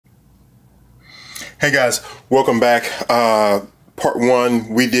Hey guys, welcome back. Part one,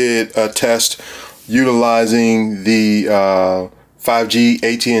 we did a test utilizing the 5G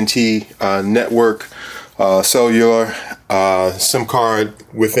AT&T network cellular SIM card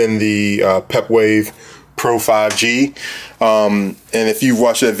within the PepWave Pro 5G. And if you've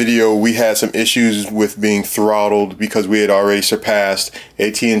watched that video, we had some issues with being throttled because we had already surpassed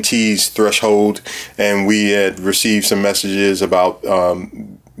AT&T's threshold, and we had received some messages about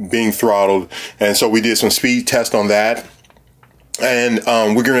being throttled, and so we did some speed tests on that. And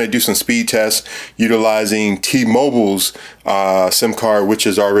we're going to do some speed tests utilizing T-Mobile's SIM card, which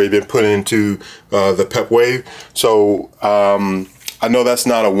has already been put into the PepWave. So I know that's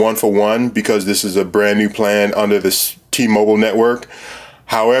not a one-for-one because this is a brand new plan under the T-Mobile network.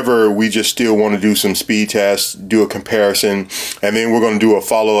 However, we just still want to do some speed tests, do a comparison, and then we're going to do a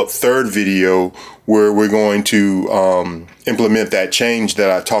follow-up third video where we're going to implement that change that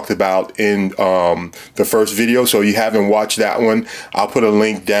I talked about in the first video. So you haven't watched that one, I'll put a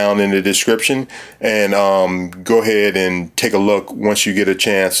link down in the description, and go ahead and take a look once you get a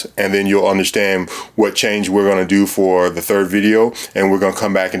chance, and then you'll understand what change we're going to do for the third video, and we're going to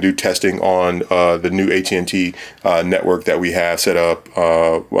come back and do testing on the new AT&T network that we have set up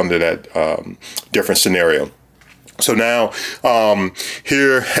under that different scenario. So now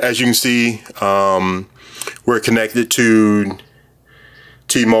here, as you can see, we're connected to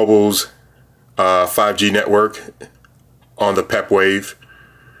T-Mobile's 5G network on the PepWave.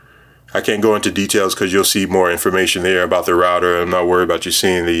 I can't go into details because you'll see more information there about the router. I'm not worried about you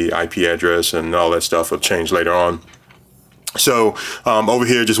seeing the IP address, and all that stuff will change later on. So over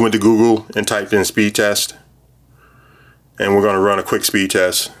here, just went to Google and typed in speed test, and we're going to run a quick speed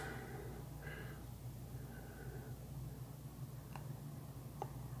test.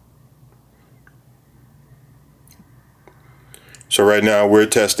 So right now we're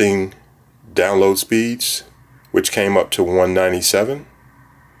testing download speeds, which came up to 197.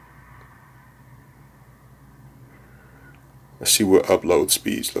 Let's see what upload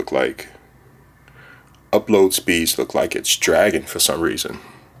speeds look like. Upload speeds look like it's dragging for some reason.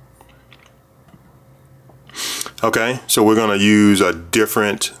 Okay, so we're going to use a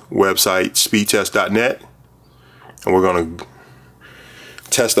different website, speedtest.net, and we're going to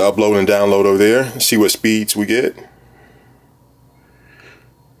test the upload and download over there and see what speeds we get.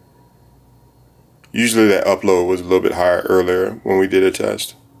 Usually that upload was a little bit higher earlier when we did a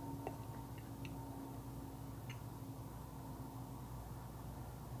test.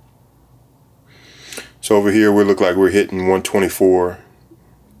 So over here we look like we're hitting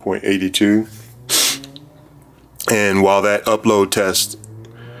 124.82. And while that upload test,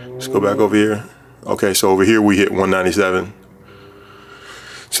 let's go back over here. Okay, so over here we hit 197.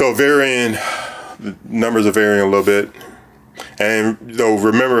 So varying, the numbers are varying a little bit. And though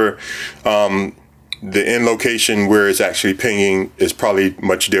remember, the end location where it's actually pinging is probably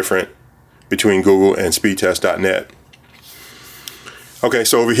much different between Google and speedtest.net. Okay,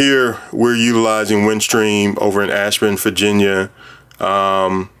 so over here we're utilizing Windstream over in Ashburn, Virginia.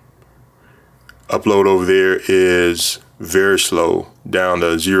 Upload over there is very slow, down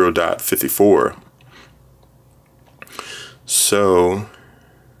to 0.54. So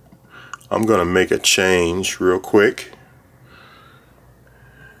I'm gonna make a change real quick.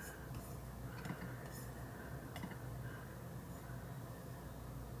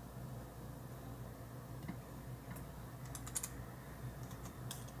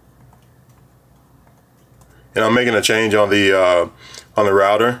 And I'm making a change on the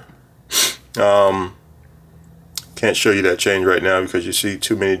router. Can't show you that change right now because you see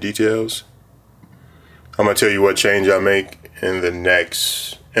too many details. I'm gonna tell you what change I make in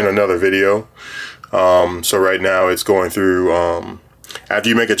another video. So right now it's going through. After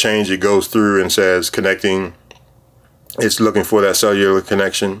you make a change, it goes through and says connecting. It's looking for that cellular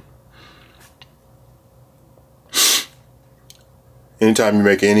connection. Anytime you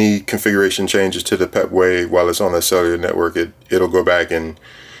make any configuration changes to the PepWave while it's on the cellular network, it'll go back and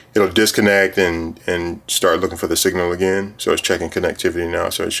it'll disconnect and start looking for the signal again. So it's checking connectivity now,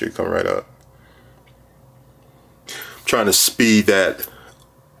 so it should come right up. I'm trying to speed those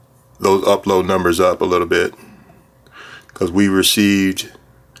upload numbers up a little bit because we received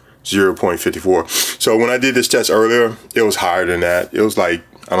 0.54. So when I did this test earlier, it was higher than that. It was like,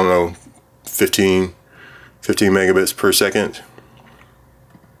 I don't know, 15 megabits per second.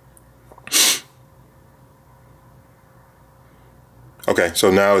 Okay, so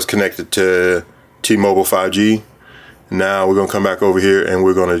now it's connected to T-Mobile 5G. Now we're going to come back over here and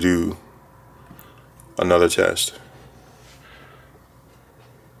we're going to do another test.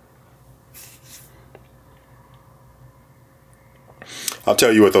 I'll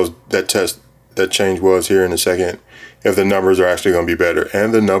tell you what that test that change was here in a second, if the numbers are actually going to be better.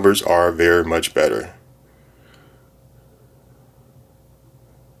 And the numbers are very much better.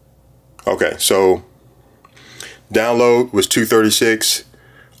 Okay, so download was 236,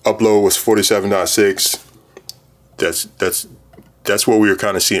 upload was 47.6. That's what we were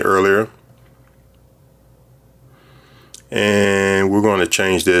kind of seeing earlier. And we're going to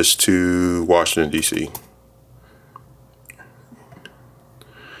change this to Washington, D.C.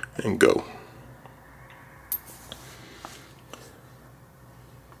 and go.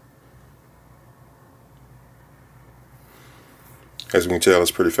 As we can tell,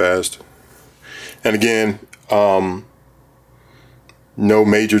 it's pretty fast. And again, no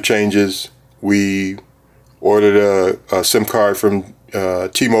major changes. We ordered a SIM card from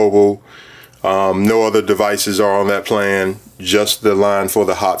T-Mobile. No other devices are on that plan, just the line for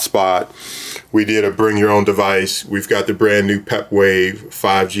the hotspot. We did a bring your own device. We've got the brand new PepWave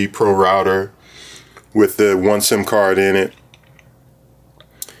 5G Pro router with the one SIM card in it.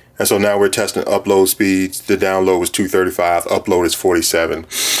 And so now we're testing upload speeds. The download was 235, upload is 47.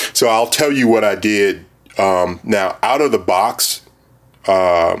 So I'll tell you what I did. Now out of the box,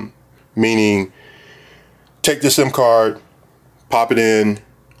 meaning take the SIM card, pop it in,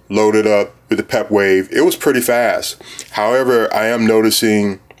 load it up with the PepWave. It was pretty fast. However, I am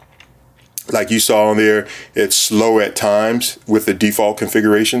noticing, like you saw on there, it's slow at times with the default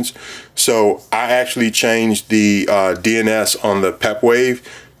configurations. So I actually changed the DNS on the PepWave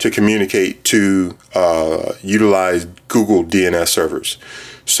to communicate to utilize Google DNS servers.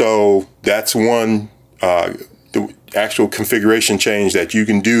 So that's one the actual configuration change that you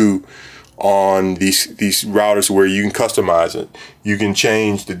can do on these routers where you can customize it. You can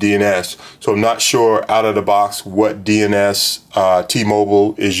change the DNS. So I'm not sure out of the box what DNS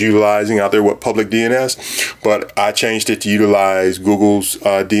T-Mobile is utilizing out there, what public DNS, but I changed it to utilize Google's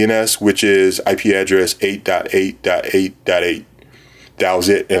DNS, which is IP address 8.8.8.8. That was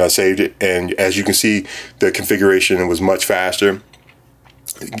it, and I saved it. And as you can see, the configuration was much faster.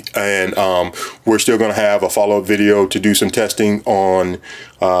 And we're still going to have a follow-up video to do some testing on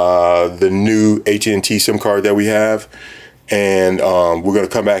the new AT&T SIM card that we have. And we're going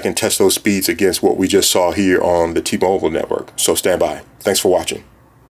to come back and test those speeds against what we just saw here on the T-Mobile network. So stand by. Thanks for watching.